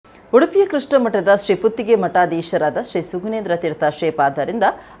ಉಡುಪಿಯ ಕೃಷ್ಣ ಮಠದ ಶ್ರೀ ಪುತ್ತಿಗೆ ಮಠಾಧೀಶರಾದ ಶ್ರೀ ಸುಗುಣೇಂದ್ರ ತೀರ್ಥ ಶ್ರೀಪಾದರಿಂದ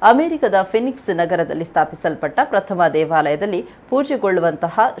ಅಮೆರಿಕದ ಫಿನಿಕ್ಸ್ ನಗರದಲ್ಲಿ ಸ್ಥಾಪಿಸಲ್ಪಟ್ಟ ಪ್ರಥಮ ದೇವಾಲಯದಲ್ಲಿ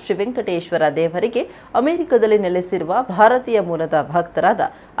ಪೂಜೆಗೊಳ್ಳುವಂತಹ ಶ್ರೀ ವೆಂಕಟೇಶ್ವರ ದೇವರಿಗೆ ಅಮೆರಿಕದಲ್ಲಿ ನೆಲೆಸಿರುವ ಭಾರತೀಯ ಮೂಲದ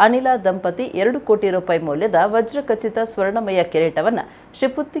ಭಕ್ತರಾದ ಅನಿಲ ದಂಪತಿ 2 ಕೋಟಿ ರೂಪಾಯಿ ಮೌಲ್ಯದ ವಜ್ರಖಚಿತ ಸ್ವರ್ಣಮಯ ಕಿರೀಟವನ್ನು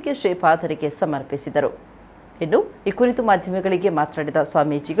ಶ್ರೀ ಪುತ್ತಿಗೆ ಶ್ರೀಪಾದರಿಗೆ ಸಮರ್ಪಿಸಿದರು. ಇನ್ನು ಈ ಕುರಿತು ಮಾಧ್ಯಮಗಳಿಗೆ ಮಾತನಾಡಿದ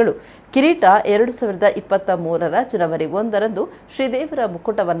ಸ್ವಾಮೀಜಿಗಳು, ಕಿರೀಟ 2023ರ ಜನವರಿ 1ರಂದು ಶ್ರೀದೇವರ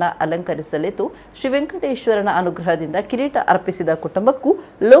ಮುಕುಟವನ್ನು ಅಲಂಕರಿಸಲಿದ್ದು, ಶ್ರೀ ವೆಂಕಟೇಶ್ವರನ ಅನುಗ್ರಹದಿಂದ ಕಿರೀಟ ಅರ್ಪಿಸಿದ ಕುಟುಂಬಕ್ಕೂ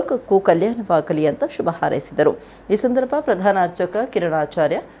ಲೋಕಕ್ಕೂ ಕಲ್ಯಾಣವಾಗಲಿ ಅಂತ ಶುಭ ಹಾರೈಸಿದರು. ಈ ಸಂದರ್ಭ ಪ್ರಧಾನ ಅರ್ಚಕ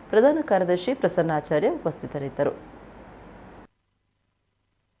ಕಿರಣಾಚಾರ್ಯ, ಪ್ರಧಾನ ಕಾರ್ಯದರ್ಶಿ ಪ್ರಸನ್ನಾಚಾರ್ಯ ಉಪಸ್ಥಿತರಿದ್ದರು.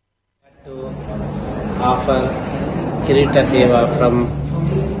 Kirita Seva from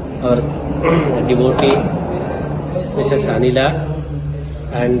our devotee Mrs. Anila,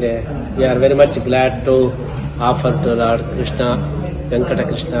 and we are very much glad to offer to Lord Krishna, Venkata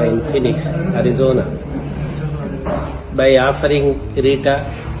Krishna in Phoenix, Arizona. By offering Kirita,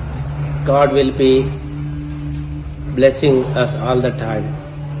 God will be blessing us all the time.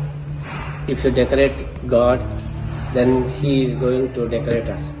 If you decorate God, then He is going to decorate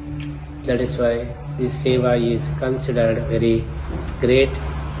us. That is why this seva is considered very great.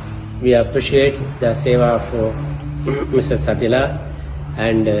 We appreciate the seva for Mrs. Satila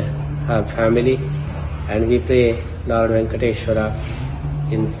and her family, and we pray Lord Venkateshwara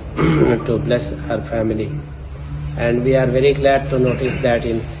to bless her family. And we are very glad to notice that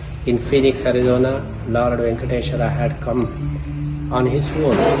in Phoenix, Arizona, Lord Venkateshwara had come on his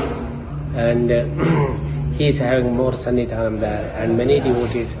own, and he is having more sannidhanam there, and many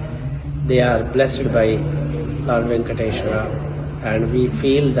devotees, they are blessed by Lord Venkateshwara, and we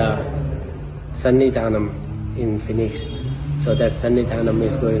feel the sannidhanam in Phoenix. So that sannidhanam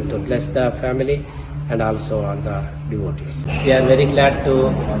is going to bless the family and also all the devotees. We are very glad to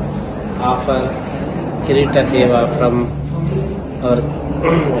offer Kirita Seva from our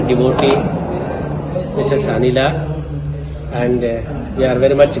devotee Mrs. Anila, and we are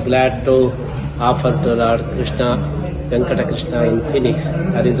very much glad to offer to Lord Krishna, Venkata Krishna in Phoenix,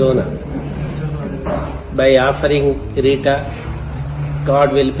 Arizona. By offering Kirita, God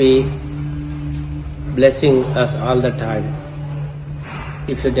will be blessing us all the time.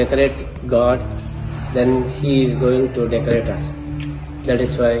 If you decorate God, then He is going to decorate us. That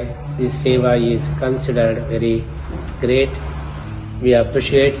is why this seva is considered very great. We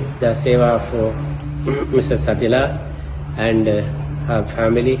appreciate the seva for Mrs. Satila and her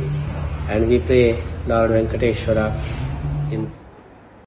family, and we pray Lord Venkateshwara in